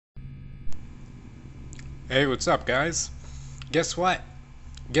Hey, what's up, guys? Guess what?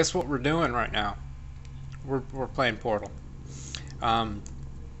 Guess what we're doing right now? We're playing Portal. Um,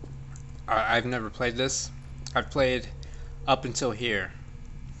 I've never played this. I've played up until here.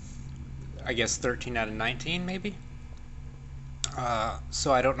 I guess 13 out of 19, maybe.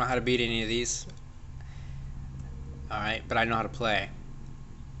 So I don't know how to beat any of these. All right, but I know how to play.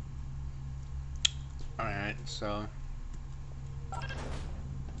 All right, so.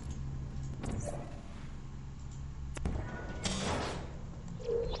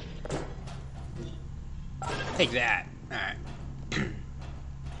 Take that. Alright.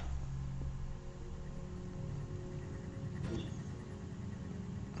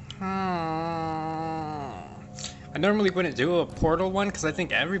 I normally wouldn't do a Portal one because I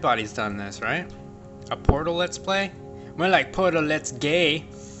think everybody's done this, right? A Portal Let's Play? More like Portal Let's Gay.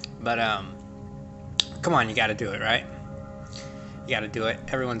 But, come on, you gotta do it, right? You gotta do it.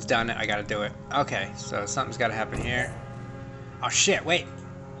 Everyone's done it, I gotta do it. Okay, so something's gotta happen here. Oh shit, wait!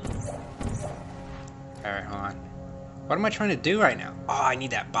 Alright, hold on. What am I trying to do right now? Oh, I need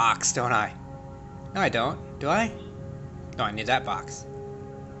that box, don't I? No, I don't. Do I? No, I need that box.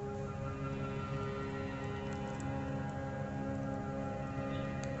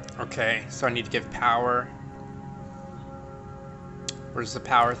 Okay, so I need to give power. Where's the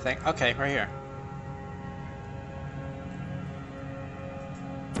power thing? Okay, right here.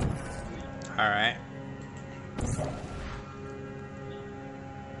 Alright.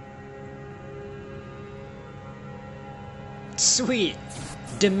 Sweet!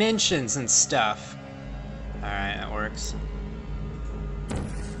 Dimensions and stuff. Alright, that works.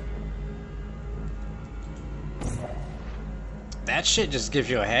 That shit just gives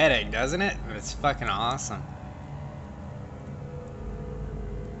you a headache, doesn't it? It's fucking awesome.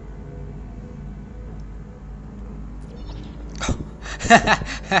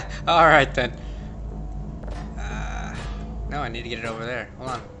 Alright then. No, I need to get it over there. Hold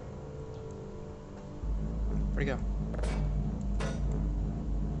on. Where'd it go?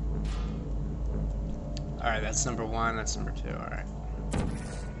 Alright, that's number one, that's number two, alright.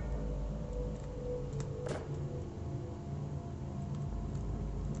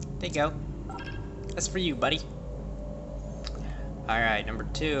 There you go. That's for you, buddy. Alright, number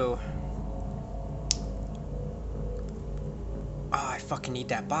two. Oh, I fucking need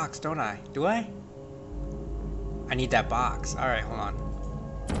that box, don't I? Do I? I need that box. Alright, hold on.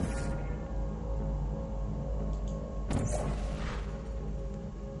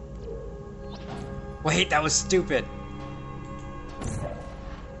 Wait, that was stupid.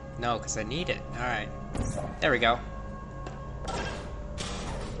 No, because I need it. Alright. There we go.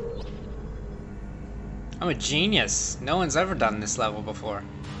 I'm a genius. No one's ever done this level before.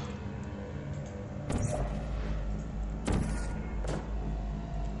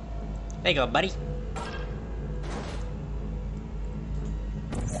 There you go, buddy.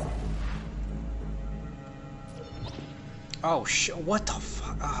 Oh, what the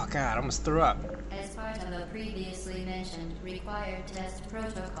fuck? Oh, God, I almost threw up. As part of a previously mentioned required test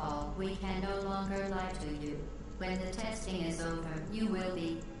protocol, we can no longer lie to you. When the testing is over, you will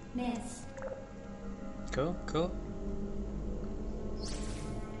be missed. Cool, cool.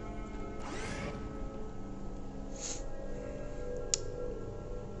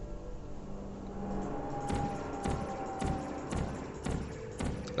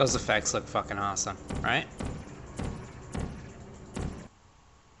 Those effects look fucking awesome, right?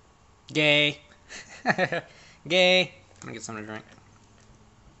 Gay. Gay. I'm gonna get something to drink.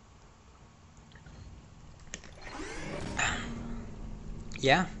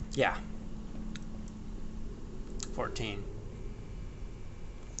 Yeah? Yeah. 14.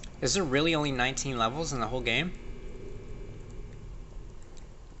 Is there really only 19 levels in the whole game?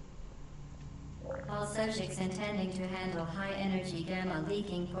 All subjects intending to handle high-energy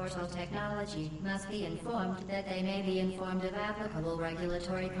gamma-leaking portal technology must be informed that they may be informed of applicable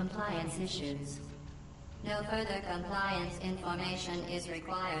regulatory compliance issues. No further compliance information is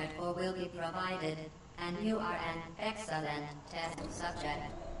required or will be provided, and you are an excellent test subject.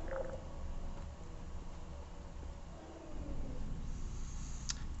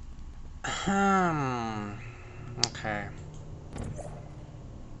 Okay.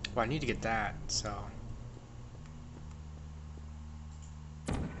 Well, I need to get that, so.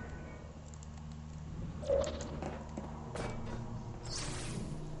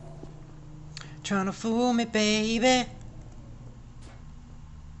 Trying to fool me, baby.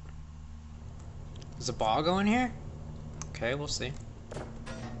 There's a ball going here? Okay, we'll see.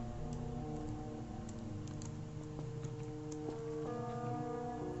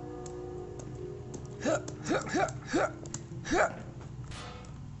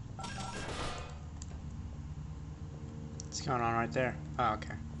 What's going on right there? Oh,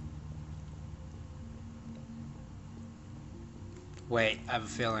 okay. Wait, I have a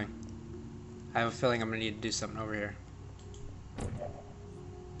feeling. I have a feeling I'm gonna need to do something over here.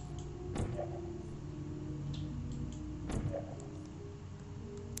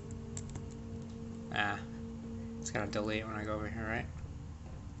 Ah, it's gonna delete when I go over here, right?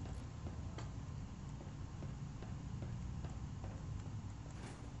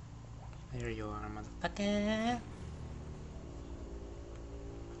 There you are, motherfucker.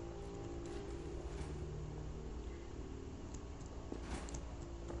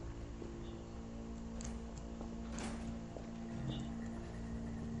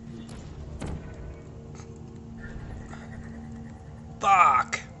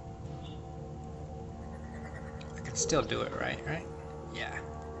 Fuck! I can still do it, right? Yeah.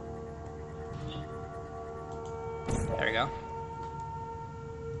 There we go.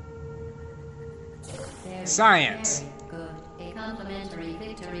 Very, Science! very good. A complimentary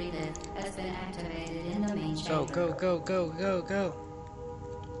victory lift has been activated in the main Go, chamber. go, go, go, go, go.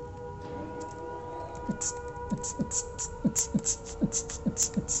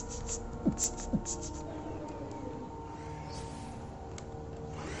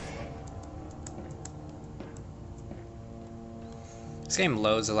 This game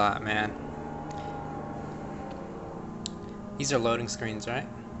loads a lot, man. These are loading screens, right?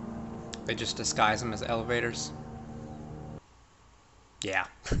 They just disguise them as elevators. Yeah.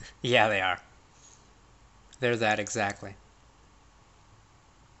 Yeah, they are. They're that exactly.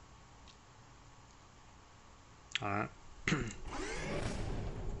 Alright.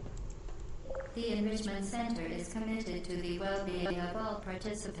 The Enrichment Center is committed to the well-being of all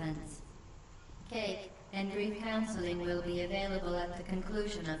participants. Cake and grief counseling will be available at the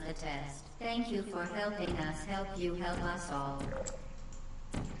conclusion of the test. Thank you for helping us help you help us all.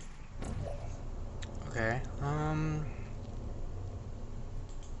 Okay,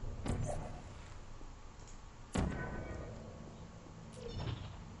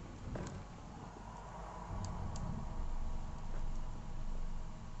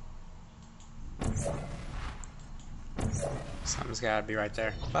 something's gotta be right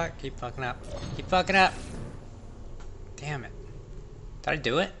there. Fuck, keep fucking up. Keep fucking up! Damn it. Did I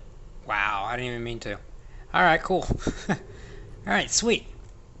do it? Wow, I didn't even mean to. Alright, cool. Alright, sweet.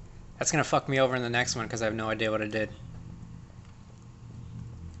 That's gonna fuck me over in the next one because I have no idea what I did.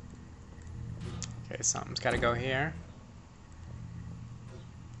 Okay, something's gotta go here.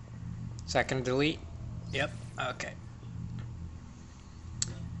 Is that gonna delete? Yep, okay.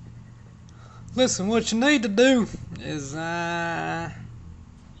 Listen, what you need to do is,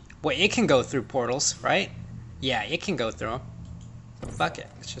 wait, it can go through portals, right? Yeah, it can go through them. So fuck it,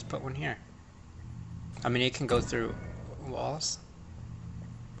 let's just put one here. I mean, it can go through walls.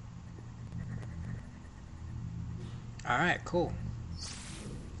 Alright, cool.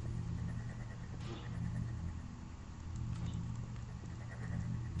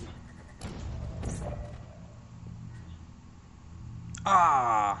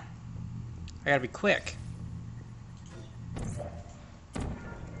 Ah, I gotta be quick.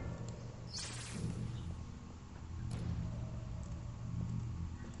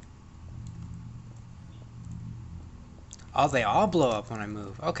 Oh, they all blow up when I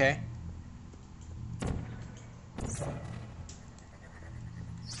move. Okay.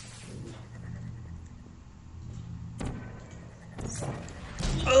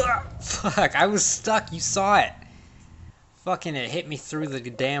 Ugh, fuck, I was stuck. You saw it. Fucking it hit me through the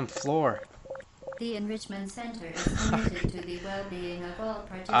damn floor. The Enrichment Center is committed to the well-being of all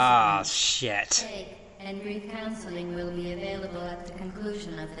participants. Ah, shit. Cake and grief counseling will be available at the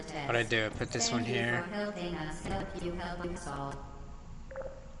conclusion of the test. What'd I do? I put this one here. Thank you for helping us help you help us all.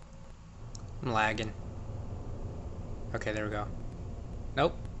 I'm lagging. Okay, there we go.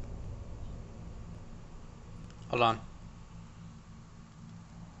 Nope. Hold on.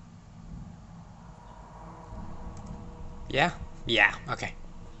 Yeah? Yeah, okay.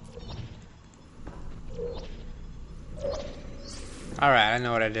 Alright, I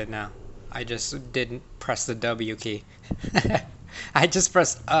know what I did now. I just didn't press the W key. I just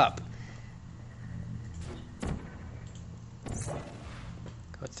pressed up.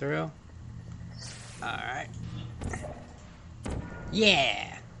 Go through. Alright.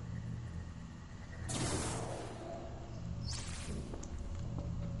 Yeah! Is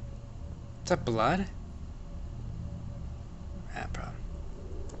that blood? Ah, problem.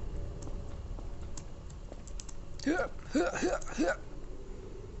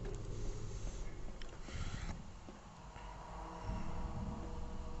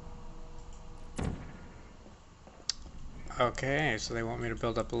 Okay, so they want me to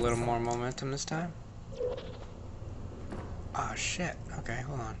build up a little more momentum this time. Oh shit. Okay,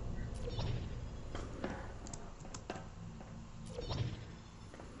 hold on.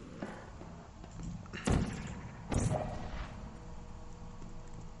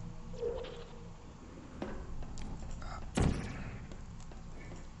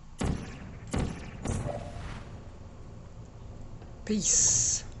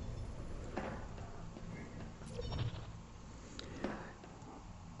 Peace.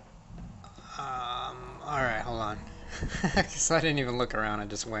 Alright, hold on. So I didn't even look around, I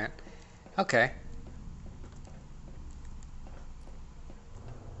just went. Okay.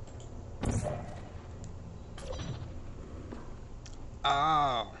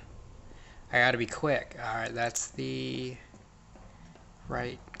 Oh. I gotta be quick. Alright, that's the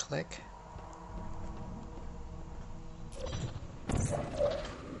right click.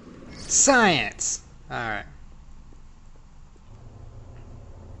 Science! Alright.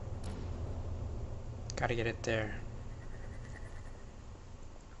 Gotta get it there.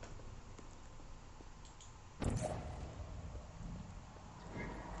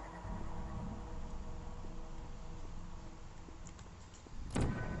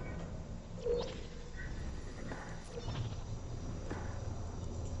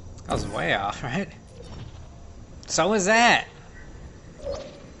 That was way off, right? So was that!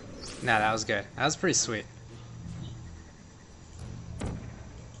 Nah, that was good. That was pretty sweet.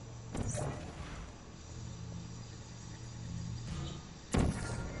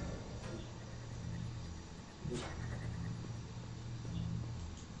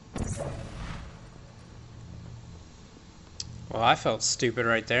 Well, I felt stupid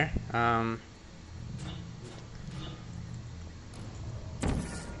right there.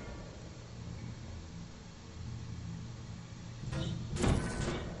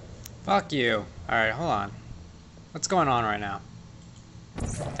 Fuck you. Alright, hold on. What's going on right now?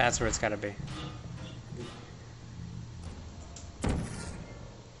 That's where it's gotta be.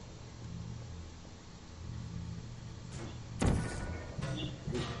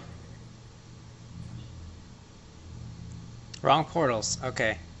 Wrong portals.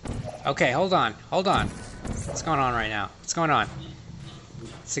 Okay. Okay, hold on. Hold on. What's going on right now? What's going on?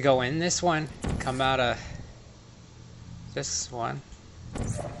 It's to go in this one, come out of this one.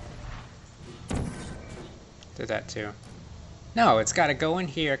 Did that too. No, it's got to go in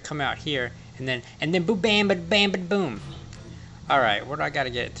here, come out here, and then boom, bam, but bam, but boom. All right, where do I got to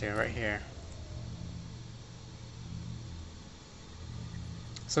get to? Right here.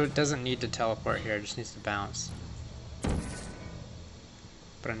 So it doesn't need to teleport here; it just needs to bounce.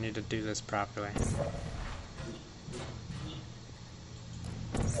 But I need to do this properly.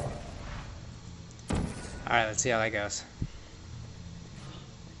 All right, let's see how that goes.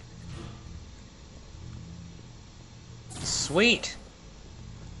 Sweet.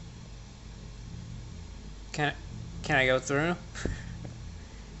 Can I go through?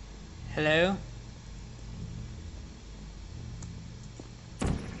 Hello?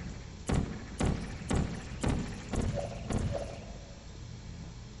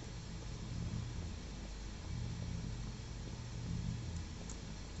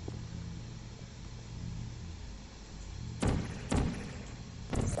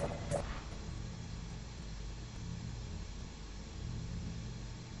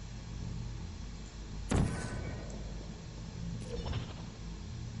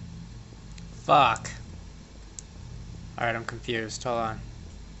 Fuck. Alright, I'm confused. Hold on.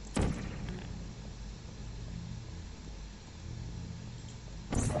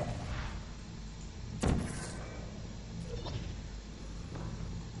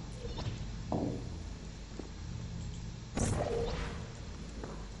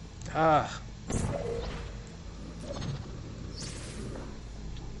 Ugh.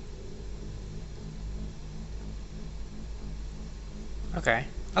 Okay.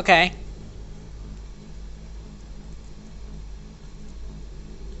 Okay.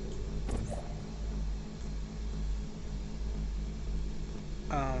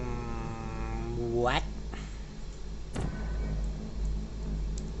 What?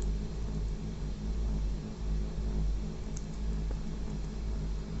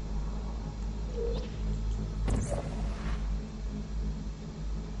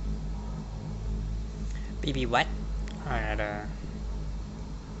 BB what? Alright,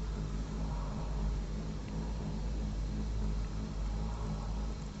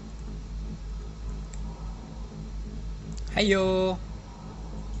 Heyo!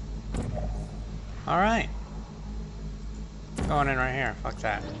 Alright. Going in right here. Fuck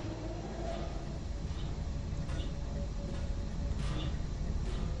that.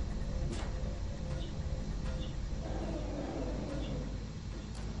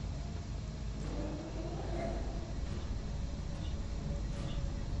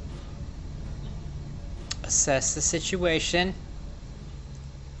 assess the situation,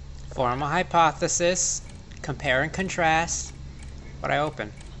 form a hypothesis, compare and contrast. What I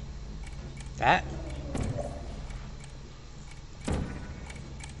open? That?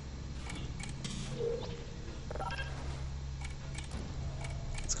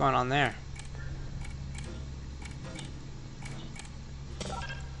 What's going on there?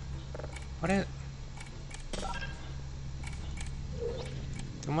 What is...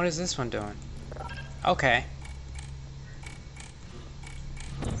 Then what is this one doing? Okay.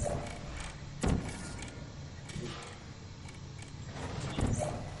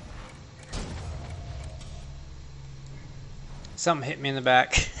 Something hit me in the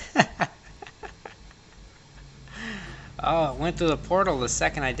back. Oh, it went through the portal the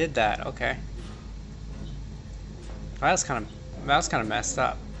second I did that. Okay. That was kind of messed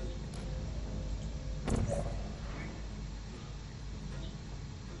up.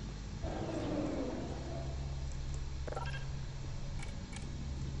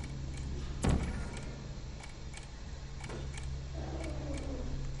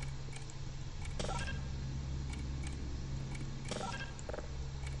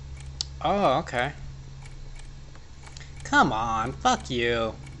 Oh, okay. Come on, fuck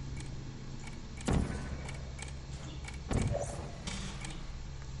you.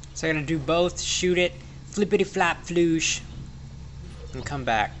 So I'm gonna do both, shoot it, flippity flap floosh, and come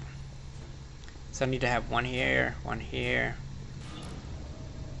back. So I need to have one here, one here.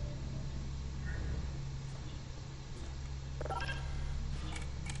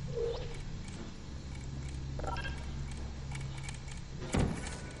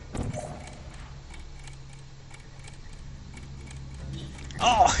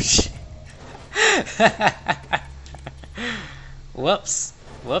 Oh, shit. Whoops.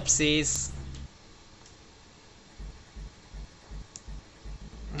 Whoopsies.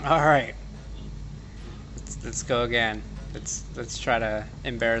 Alright. Let's go again. Let's try to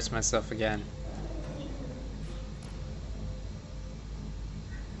embarrass myself again.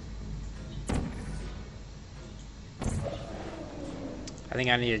 I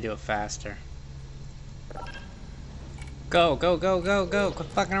think I need to do it faster. Go, go, go, go, go! Quit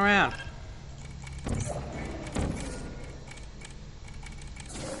fucking around!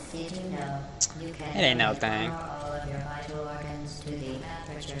 Did you know you can It ain't no donate thing. all of your vital organs to the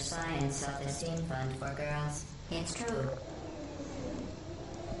Aperture Science Self-Esteem Fund for Girls? It's true.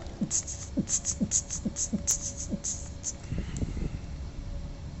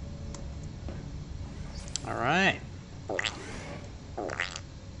 Alright.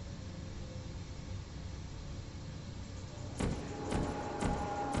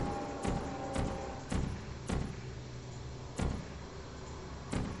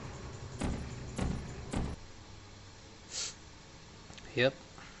 Yep.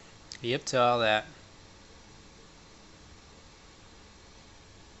 Yep to all that.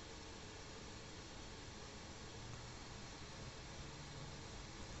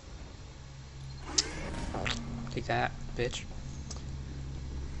 Take that, bitch.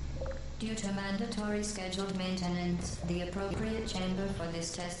 Due to mandatory scheduled maintenance, the appropriate chamber for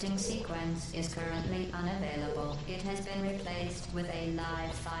this testing sequence is currently unavailable. It has been replaced with a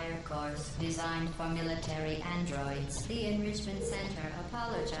live fire course designed for military androids. The Enrichment Center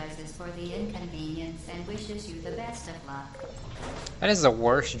apologizes for the inconvenience and wishes you the best of luck. That is the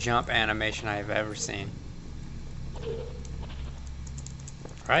worst jump animation I've ever seen.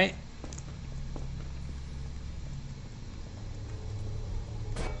 Right?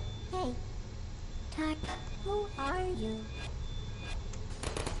 Hey, Todd, who are you?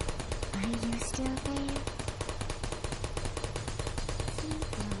 Are you still there?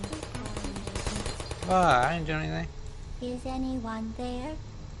 Oh, I didn't do anything. Is anyone there?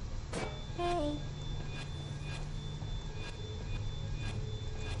 Hey.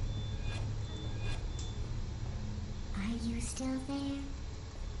 Are you still there?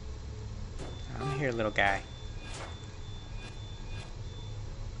 I'm here, little guy.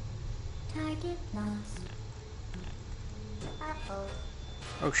 Target lost. Uh-oh.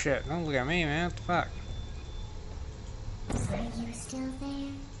 Oh shit, don't look at me, man. What the fuck? Are you still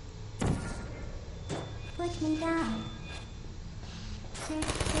there? Put me down.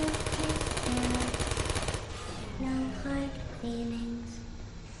 No hard feelings.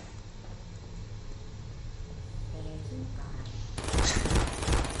 There you are.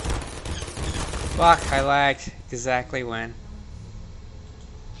 Fuck, I lagged exactly when.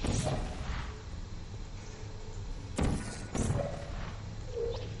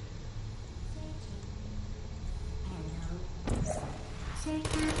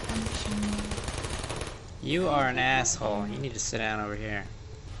 You are an asshole. You need to sit down over here.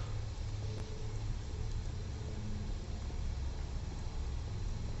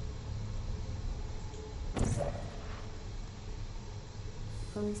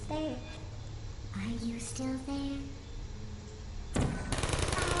 Who's there? Are you still there?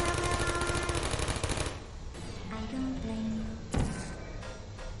 I don't blame you.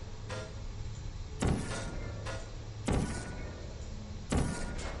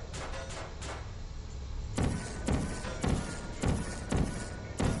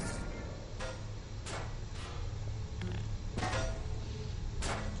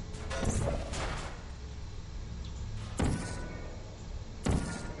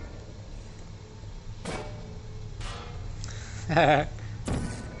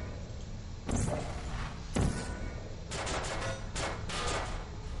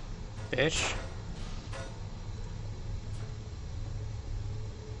 Bitch.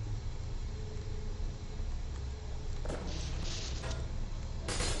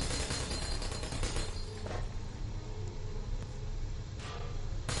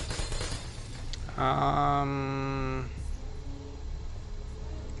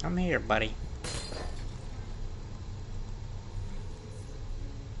 I'm here, buddy.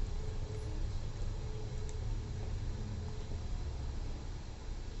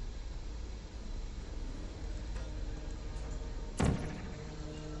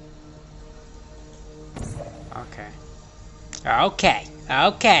 Okay.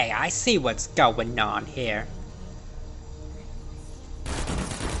 Okay, I see what's going on here.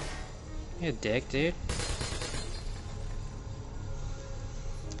 You a dick, dude.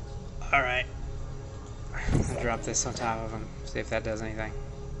 Alright. I'll drop this on top of him, see if that does anything.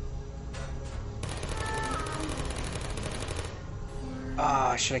 Oh,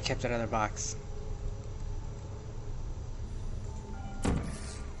 I should have kept that other box.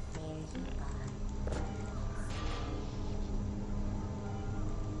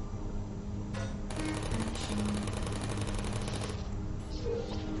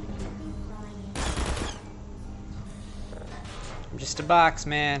 I'm just a box,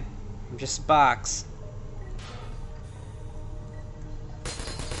 man. I'm just a box.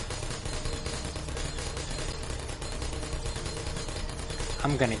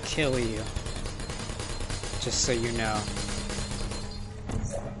 I'm gonna kill you. Just so you know.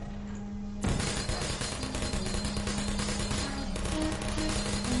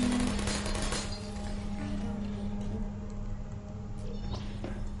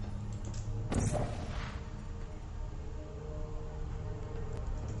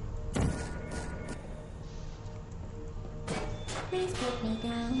 Please put me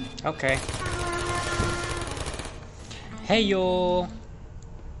down. Okay. Hey yo.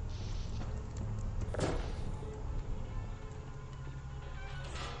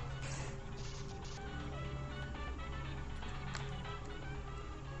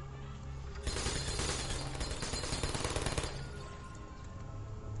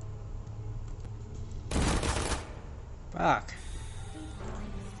 Fuck.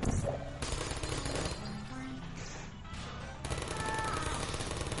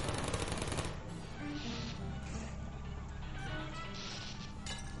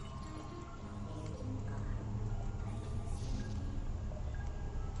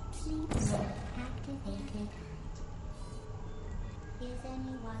 Sleep mode activated. Is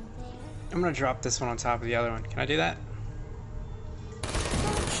anyone there? I'm gonna drop this one on top of the other one. Can I do that?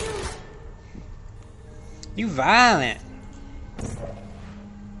 Don't shoot! You violent.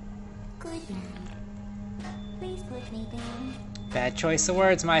 Good night. Please put me down. Bad choice of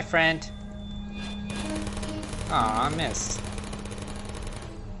words, my friend. Aw, I missed.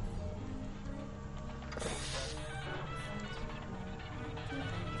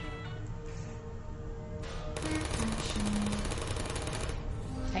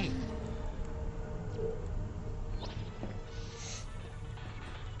 Hey.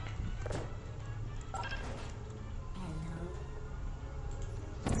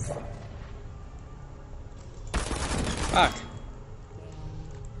 Fuck.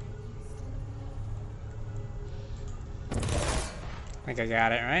 I think I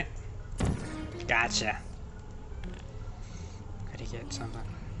got it, right? Gotcha. Gotta get something.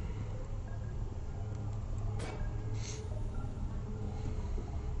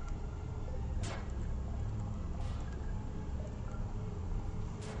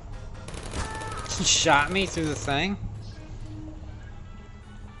 He shot me through the thing?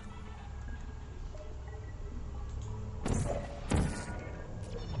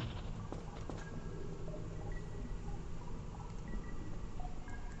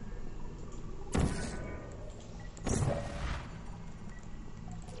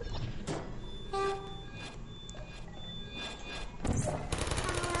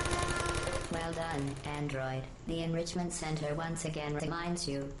 Well done. 1, Android. The Enrichment Center once again reminds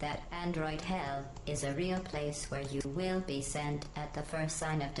you that Android Hell is a real place where you will be sent at the first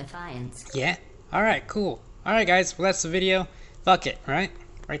sign of defiance. Yeah? Alright, cool. Alright guys, well that's the video. Fuck it, right?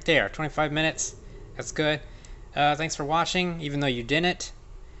 Right there, 25 minutes. That's good. Thanks for watching, even though you didn't.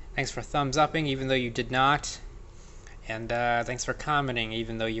 Thanks for thumbs upping, even though you did not. And thanks for commenting,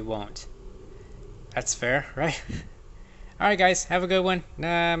 even though you won't. That's fair, right? Alright guys, have a good one.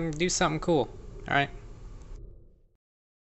 Do something cool. Alright.